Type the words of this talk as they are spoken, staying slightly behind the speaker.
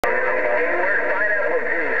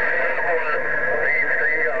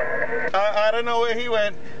don't know where he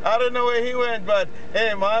went. I don't know where he went, but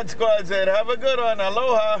hey, Mod Squad said, have a good one.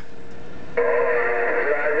 Aloha.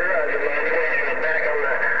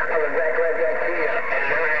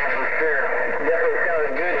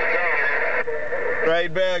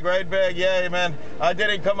 Right back. Yeah, man. I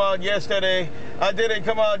didn't come out yesterday.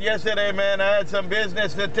 Man. I had some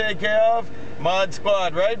business to take care of. Mod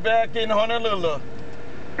Squad, right back in Honolulu.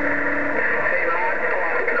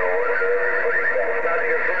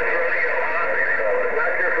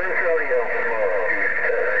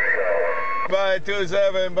 Bye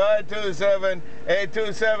 27,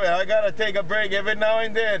 827. I gotta take a break every now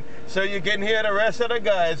and then so you can hear the rest of the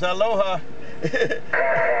guys. Aloha.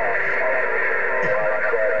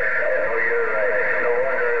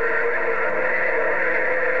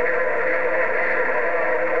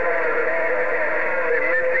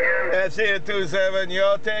 That's it, 27.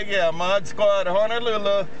 Y'all take care. Mod Squad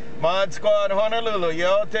Honolulu.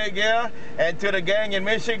 Y'all take care. And to the gang in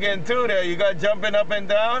Michigan too there. You got jumping up and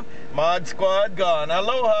down. Mod Squad gone.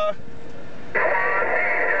 Aloha. You're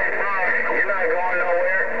not going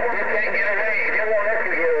nowhere. You can't get away. They won't let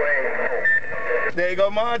you get away. There you go,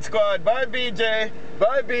 Mod Squad. Bye, BJ.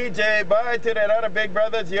 Bye to that other big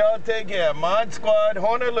brothers. Y'all take care. Mod Squad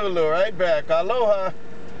Honolulu. Right back. Aloha.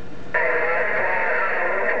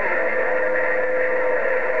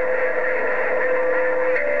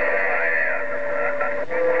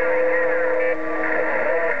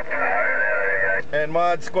 And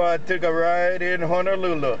Mod Squad took a ride in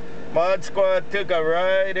Honolulu.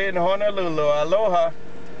 Aloha.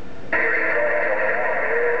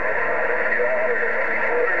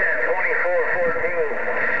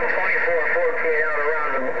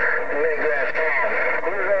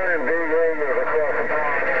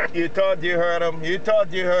 You thought you heard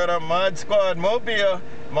him. Mod Squad Mobile.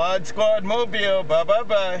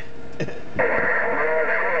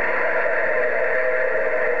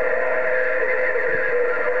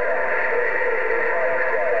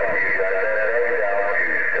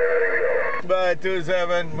 Bye. Bye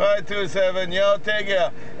 27. Y'all take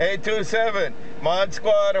care. 827. Mod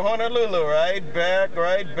Squad Honolulu. Right back.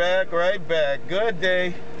 Good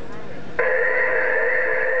day.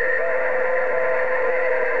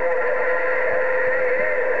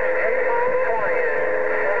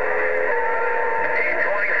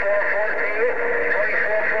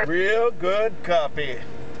 Real good copy.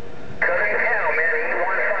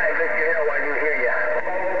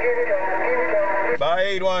 By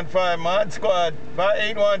 815, Mod Squad. By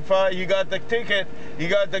 815, you got the ticket. You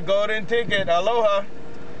got the golden ticket. Aloha.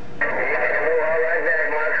 Aloha right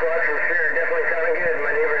back, Mod Squad, for sure. Definitely sounding good in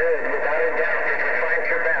my neighborhood. Without a doubt, it's a fine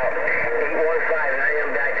trip out. 815, and I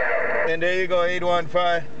am back out. And there you go,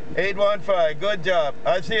 815. 815, good job.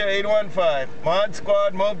 I see you, 815. Mod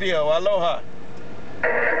Squad Mobile. Aloha.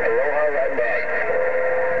 Aloha right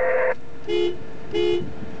back.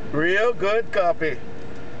 Real good copy.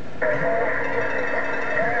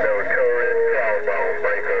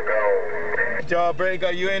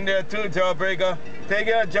 Jawbreaker, you in there too, Jawbreaker. Take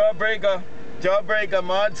care, Jawbreaker.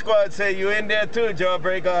 Mod Squad say you in there too,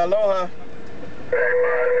 Jawbreaker. Aloha. Hey,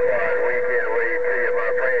 Mod Squad, we can't wait to you, my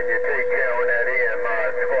friend. You take care on that end,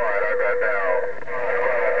 Mod Squad. I got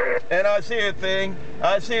now. And I see a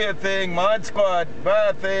thing. Mod Squad.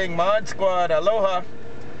 Bye thing. Mod Squad. Aloha.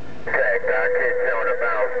 Tech, I catch you on the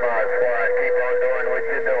bounce, Mod Squad. Keep on doing what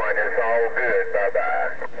you're doing. It's all good.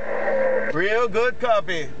 Bye-bye. Real good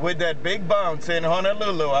copy with that big bounce in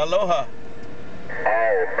Honolulu. Aloha.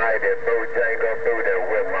 Almighty Bojangle Booty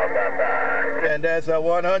Whipper. Bye-bye. And that's a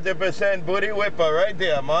 100% booty whipper right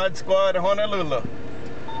there. Mod Squad Honolulu. In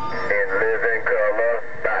living color.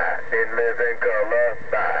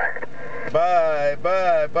 Bye.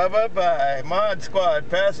 Bye. Mod Squad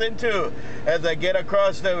passing too as I get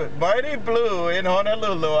across the mighty blue in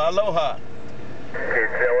Honolulu. Aloha. Get you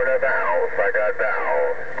in the house. I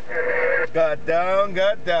got down.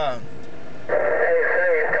 Got down. Hey,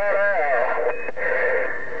 say, ta-da.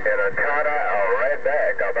 And a ta-da right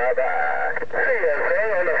back. Bye-bye. See ya, say,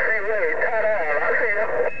 on the freeway. Ta-da. I see ya.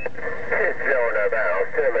 Get you in the house.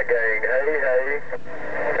 Tell the gang, hey.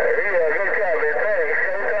 Yeah, good copy. Thanks.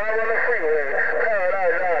 Sometime on the freeway.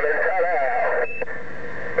 Paradise Island. Ta-da.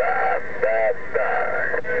 Bye.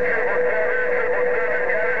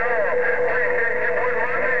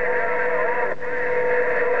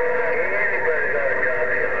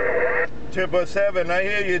 Triple 7, I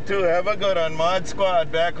hear you too. Have a good one. Mod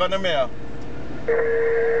Squad back on the mail. I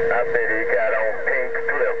bet he got on pink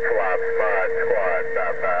flip-flops, Mod Squad.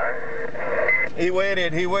 Bye-bye. He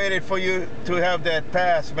waited for you to have that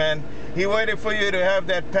pass, man. He waited for you to have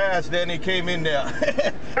that pass, then he came in there. He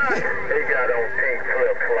got on pink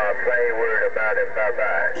flip-flops. I ain't worried about it.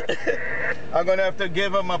 Bye-bye. I'm going to have to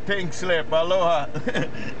give him a pink slip. Aloha. Bye-bye,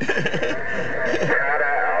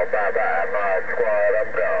 Mod Squad.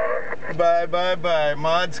 I'm gone. Bye.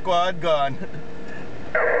 Mod Squad gone.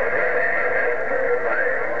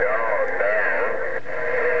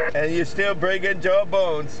 And you're still breaking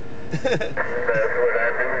jawbones. That's what I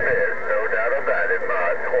do best. No doubt about it,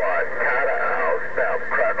 Mod Squad. Kata out. Stop,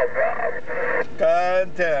 crackle, pop.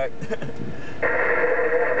 Contact.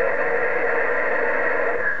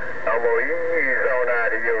 I'm gonna ease on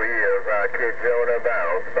out of your ears. I'll kick you on a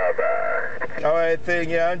bounce. Bye-bye. All right, thing,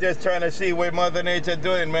 yeah, I'm just trying to see what Mother Nature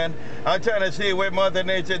doing, man. I'm trying to see what Mother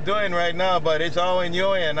Nature doing right now, but it's all in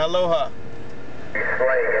your end. Aloha. He's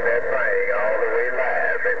slinging that thing all the way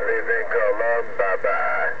live and live in color.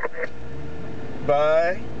 Bye-bye.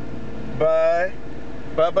 Bye.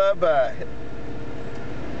 Bye.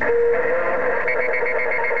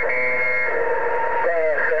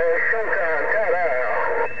 Showtime, ta-da.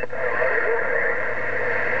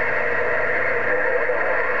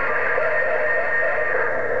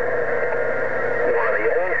 One of the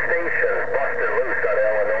only stations busted loose out of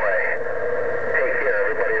Illinois. Take care,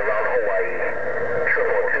 everybody around Hawaii.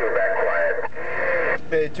 Triple 2, back quiet.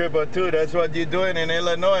 Hey, Triple 2, that's what you're doing in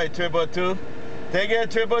Illinois, Triple 2. Take care,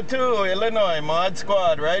 Triple 2, Illinois, Mod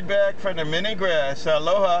Squad, right back from the mini grass.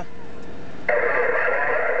 Aloha.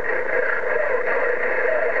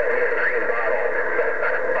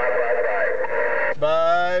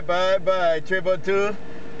 Bye.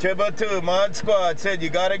 Triple 2, Mod Squad said you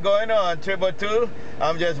got it going on, Triple 2.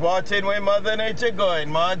 I'm just watching where Mother Nature going.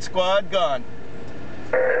 Mod Squad gone.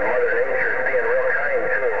 And Mother Nature's being real kind,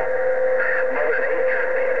 too. Mother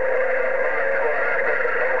Nature's being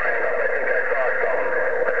I think I saw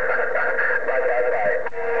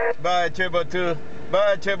something. Bye. Triple 2.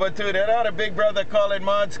 Bye, Triple 2. That other big brother calling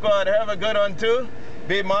Mod Squad. Have a good one, too.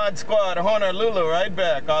 Be Mod Squad, Honolulu, right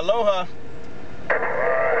back. Aloha.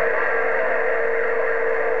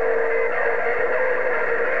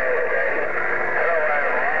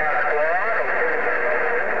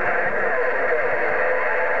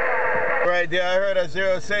 Right there, I heard a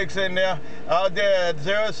 06 in there. Out there at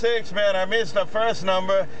 06, man, I missed the first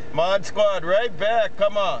number. Mod Squad, right back.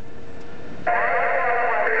 Come on.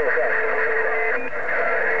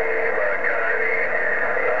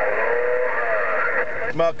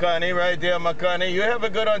 Makani, right there, Makani. You have a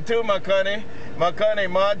good one too, Makani. Makani,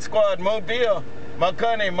 Mod Squad, Mobile.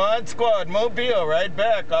 Makani, Mod Squad, Mobile, right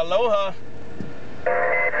back. Aloha.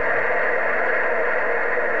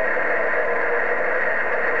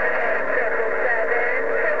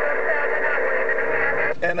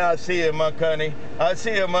 And I see you, Makani. I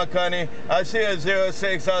see you, Makani. I see a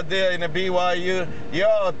 06 out there in the BYU.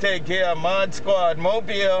 Y'all take care. Mod Squad,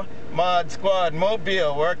 Mobile. Mod Squad,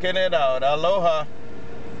 Mobile, working it out. Aloha.